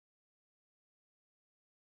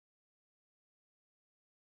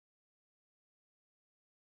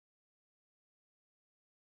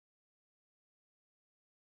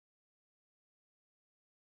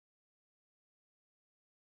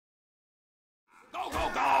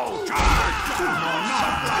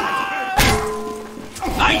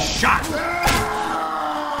Nice shot!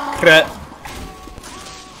 Crit.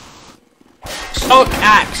 Stock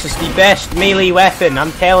axe is the best melee weapon,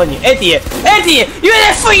 I'm telling you. Idiot! Idiot! You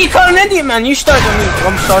the fuck you call an idiot, man? You started on me.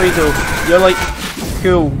 I'm sorry though. You're like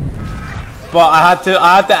cool. But I had to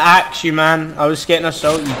axe you, man. I was getting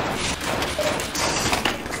assaulted.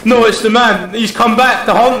 No, it's the man. He's come back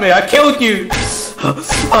to haunt me. I killed you.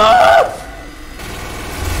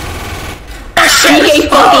 He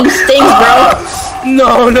fucking stinks, bro.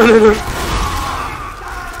 No.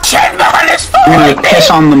 Shit, man, it's You're gonna piss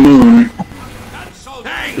on the moon.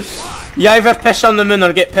 You either piss on the moon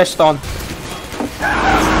or get pissed on.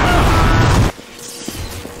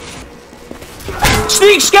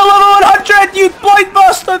 Sneak skill level 100, you blind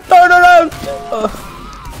bastard, turn around!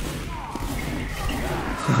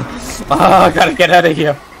 Oh, I gotta get out of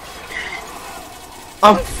here.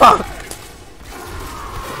 I'm fucked.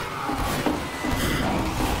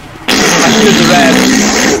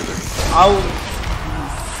 I'll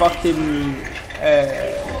fucking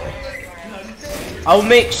I'll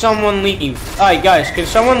make someone leave. Alright guys, can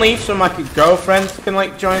someone leave so my girlfriend can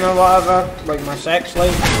like join or whatever? Like my sex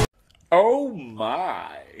slave? Oh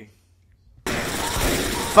my.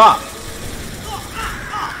 Fuck.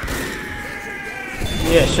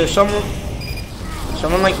 Yeah, so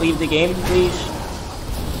someone like leave the game, please.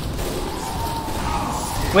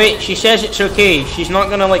 Wait, she says it's okay. She's not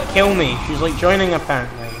gonna like kill me. She's like joining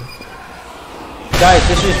apparently. Guys,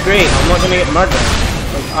 this is great. I'm not gonna get murdered.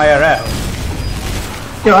 Like IRL.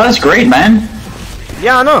 Yo, that's great, man.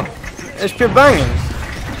 Yeah, I know. It's pure banging.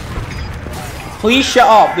 Please shut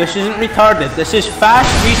up. This isn't retarded. This is fast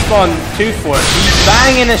respawn 2-4. He's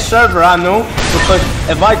banging his server, I know, because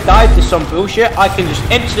if I die to some bullshit, I can just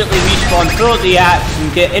instantly respawn, throw the axe,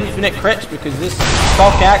 and get infinite crits because this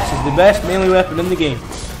stock axe is the best melee weapon in the game.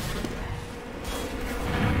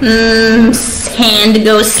 Hand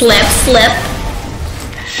goes slip.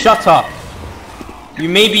 Shut up. You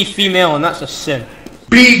may be female and that's a sin.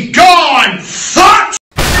 Be gone, fuck!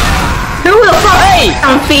 Who the fuck? Hey!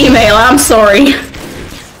 I'm female, I'm sorry.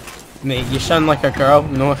 Mate, you sound like a girl,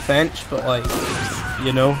 no offense, but like,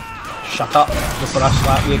 you know, shut up before I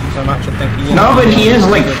slap you because I'm actually thinking you No, but he is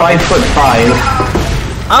like 5'5".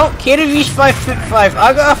 I don't care if he's 5'5".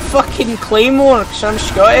 I got a fucking claymore because I'm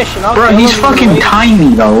Scottish and I'll Bro, kill he's him fucking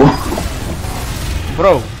tiny though.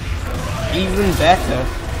 Bro, even better.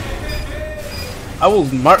 I will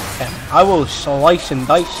murk him. I will slice and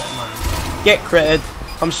dice him, man. Get critted.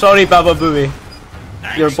 I'm sorry, Baba Booey.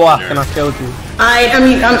 You're black and I killed you.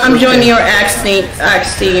 I'm joining your axe team.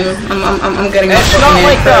 I'm getting. It's not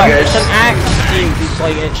like that. It's an axe team.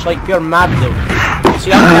 It's like pure mad though.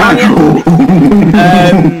 See, I'm telling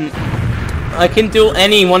you. I can duel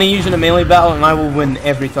anyone using a melee battle and I will win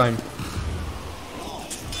every time.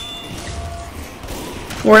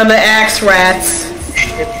 We're the axe rats.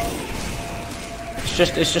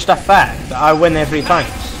 It's just a fact that I win every time.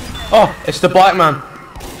 Oh, it's the black man.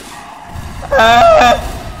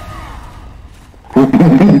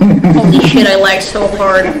 Holy shit, I lag so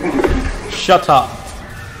hard. Shut up.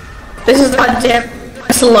 This is a goddamn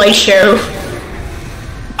slideshow.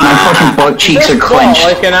 My fucking butt cheeks are clenched.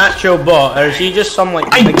 Like an actual bot, or is he just some like...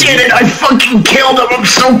 I did it! I fucking killed him! I'm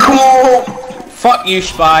so cool! Fuck you,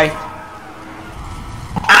 spy.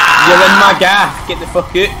 You're in my gaff. Get the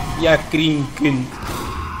fuck out. You green cunt.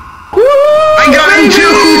 I got him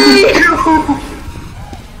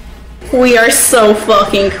too! We are so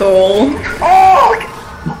fucking cool.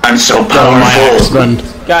 I'm so powerful.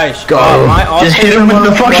 Guys, Go. my Just hit him with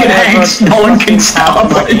the fucking axe. No one can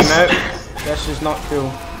stop us. This is not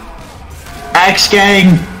cool. Axe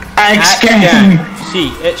gang! Axe gang!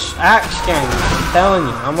 See, it's axe gang. I'm telling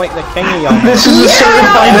you, I'm like the king of y'all. This is a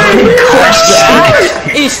certified quest.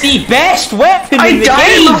 It's the best weapon in the died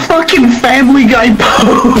game. in the fucking Family Guy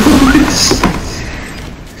pose.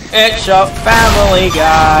 It's a Family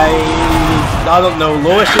Guy. I don't know.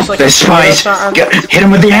 Lois is like That's a right. Hit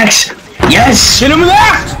him with the axe. Yes. Hit him with the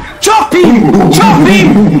axe. Chop him! Chop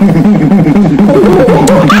him!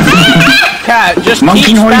 Cat, just Monkey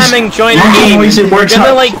keep noise. spamming join the Monkey game. noise, it works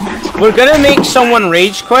out. We're gonna make someone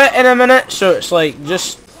rage quit in a minute, so it's like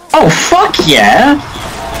just. Oh fuck yeah!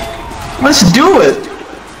 Let's do it.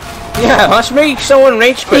 Yeah, let's make someone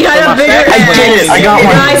rage quit. He had a bigger axe. I did it. I got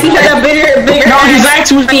one. Guys, he had a bigger No, his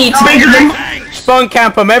axe was bigger than. Spawn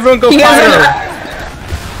camp him. Everyone go fire.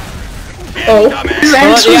 Oh. His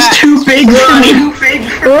axe was too big for me.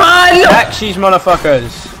 Run! Axe these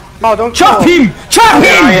motherfuckers. Oh, don't chop him! Chop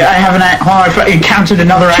him! I have an axe. Oh, I encountered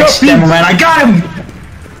another axe demo man. I got him.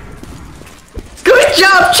 Good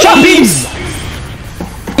job, Chop him!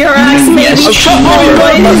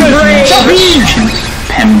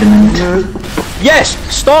 Yes,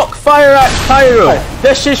 stock fire axe pyro.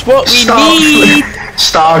 This is what we need.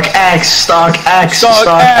 Stock X, stock X, Stock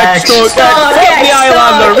X. Get the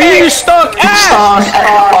Islander. We use stock X. Stock X.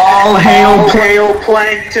 All hail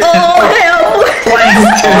plankton. All hail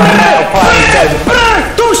plankton.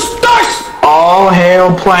 All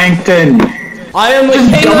hail plankton. I am the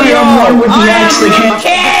king of the one with the axe. They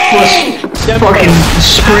can't fucking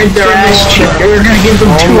spread their ass cheeks. They're gonna give them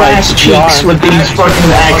 2 ass cheeks with these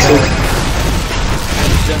fucking axes.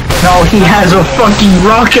 No, he has a fucking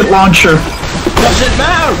rocket launcher. Doesn't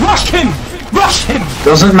matter. Rush him. Rush him.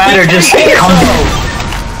 Doesn't matter. Just come.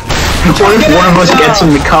 What if one of us gets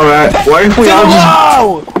him to cover? What if we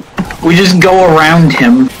all just go around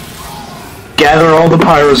him? Gather all the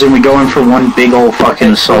pyros and we go in for one big old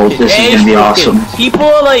fucking assault. This is gonna be awesome. People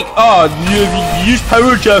are like, oh, you use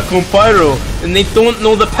power jack on pyro, and they don't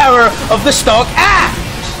know the power of the stock axe.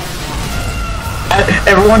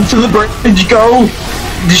 Everyone to the bridge, go!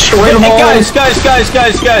 Destroy them all! Guys,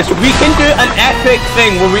 we can do an epic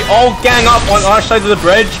thing where we all gang up on our side of the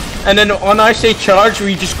bridge, and then when I say charge,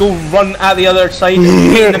 we just go run at the other side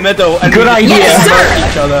and get in the middle, and good idea.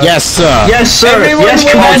 each other. Yes, sir. Yes, sir. Everyone yes,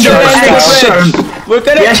 Commander Axon. We're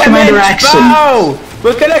gonna yes, Commander Axon.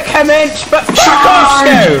 We're gonna commence, but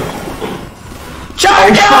charge!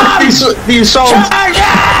 Charge! The assault!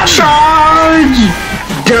 Charge!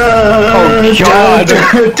 Oh God!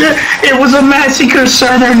 It was a massacre,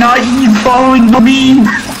 sir. They're not following me.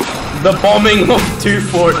 The bombing of 2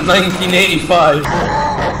 Fort 1985.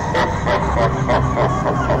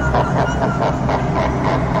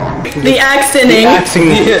 The accenting.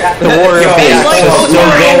 The warrior. It's like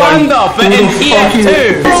Rwanda, but in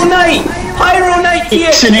TF2. Pyro Night! Pyro Night TF2!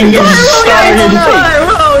 Accenting is started.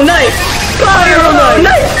 Pyro Night! Pyro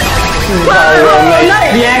Night! Pyro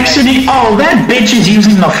Night! The accenting. Oh, that bitch is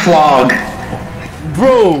using the flog.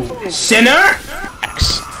 Bro, sinner?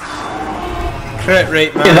 Crit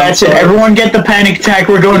rate, man. Yeah, that's it. Everyone get the panic attack.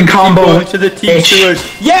 We're going combo. Going to the team sewers.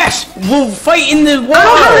 Yes! We'll fight in the water! I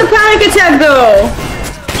don't have a panic attack though!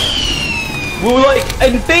 We'll like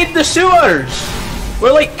invade the sewers!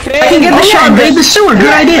 We're like I can get the shot, invade the sewer.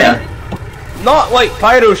 Good idea. Not like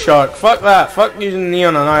Pyro Shark. Fuck that. Fuck using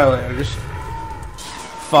Neon Annihilator. Just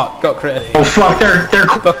fuck. Got crit. Oh fuck! They're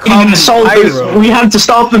Become soldiers. pyro. We have to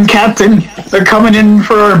stop them, Captain. They're coming in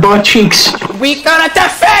for our butt cheeks. We gotta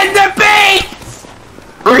defend the base!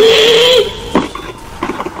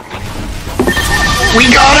 We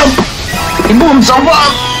got him! He blew himself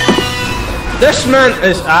up! This man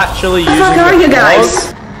is actually using How are you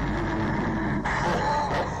guys?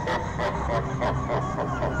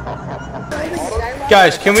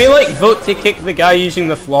 Guys, can we like vote to kick the guy using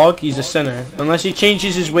the flog? He's a sinner. Unless he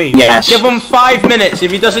changes his wave. Yes. Give him 5 minutes.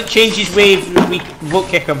 If he doesn't change his wave, we vote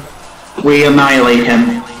kick him. We annihilate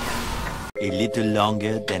him. A little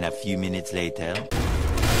longer than a few minutes later.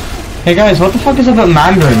 Hey guys, what the fuck is about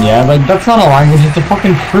Mandarin, yeah? Like, that's not a language, it's a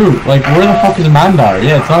fucking fruit. Like, where the fuck is Mandar?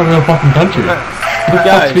 Yeah, it's not a real fucking country. Who the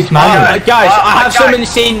fuck speaks Mandarin? Guys, I have some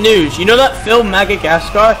insane news. You know that film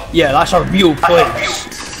Madagascar? Yeah, that's a real place.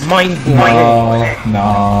 Mind blowing.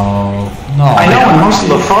 No. I know, and most of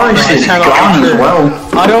the forest is gone as well.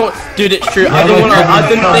 I don't, dude, it's true. I didn't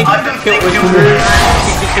think it was true.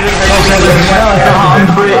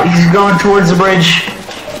 He's going towards the bridge.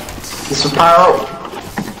 It's a pyro.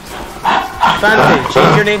 Fanta,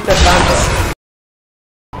 change your name to Fanta.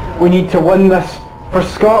 We need to win this for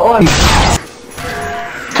Scotland.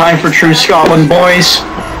 Time for true Scotland, boys.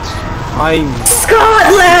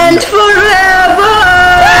 Scotland forever!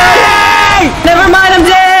 Never mind, I'm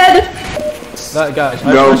dead! That guys.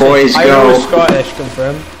 Go, boys, Pyro go. is Scottish,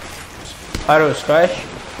 confirmed. Pyro is Scottish.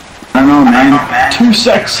 I don't know, man. 2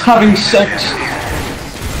 sex having sex.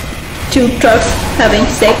 2 trucks having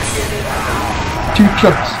sex. 2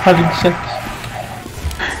 trucks having sex.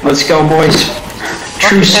 Let's go, boys.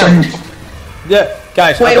 True son. Yeah,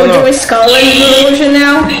 guys. Wait, we're doing Scotland version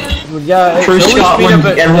now? Yeah, it's True always been Scotland.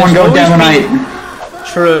 about, Everyone go Downite.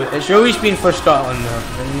 True, it's always been for Scotland though.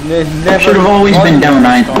 Should have always been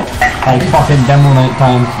Downite. Like fucking demo night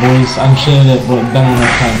time, boys. I'm saying it, but demo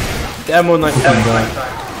night time. Demo night time.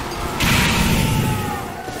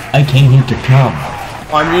 I came here to come.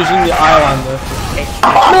 I'm using the Islander.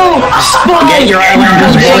 Get your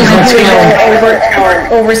Islanders, boys. Let's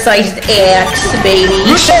go. Oversized axe, baby.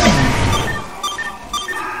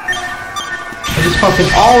 I just fucking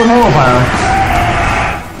all know about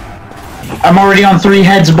I'm already on 3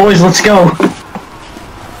 heads, boys. Let's go.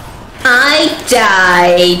 I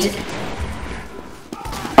died.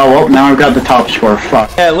 Oh well, now I've got the top score. Fuck.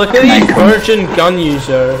 Yeah, look at these virgin gun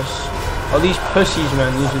users. All these pussies, man,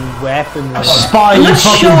 using weapons. Spy, I'm you not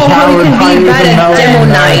fucking sure how coward. you can be bad at demo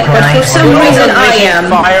night, but for some reason I am.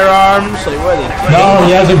 Firearms, like what are they? No,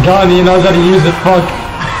 he has a gun, he knows how to use it, fuck.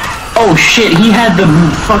 Oh shit, he had the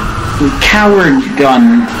fucking coward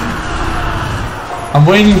gun. I'm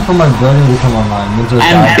waiting for my brother to come online. Once our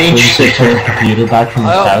And dad bitch brings his sister. computer back from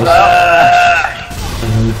his house.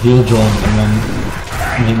 And he'll join, and then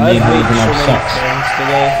me and I've him made can so have many sex. friends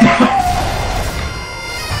today.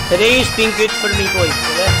 Today's been good for me, boys.